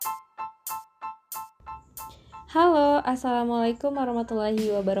Halo, Assalamualaikum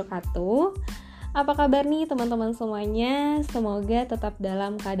warahmatullahi wabarakatuh. Apa kabar nih teman-teman semuanya? Semoga tetap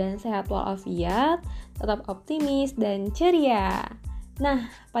dalam keadaan sehat walafiat, tetap optimis dan ceria. Nah,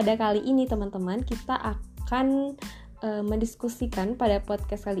 pada kali ini teman-teman kita akan mendiskusikan pada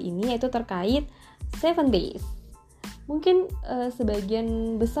podcast kali ini yaitu terkait 7 Days. Mungkin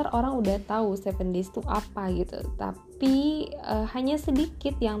sebagian besar orang udah tahu 7 Days itu apa gitu, tapi hanya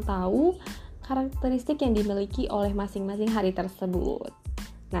sedikit yang tahu karakteristik yang dimiliki oleh masing-masing hari tersebut.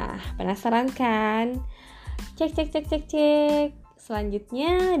 Nah, penasaran kan? Cek.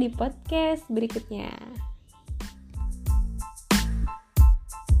 Selanjutnya di podcast berikutnya.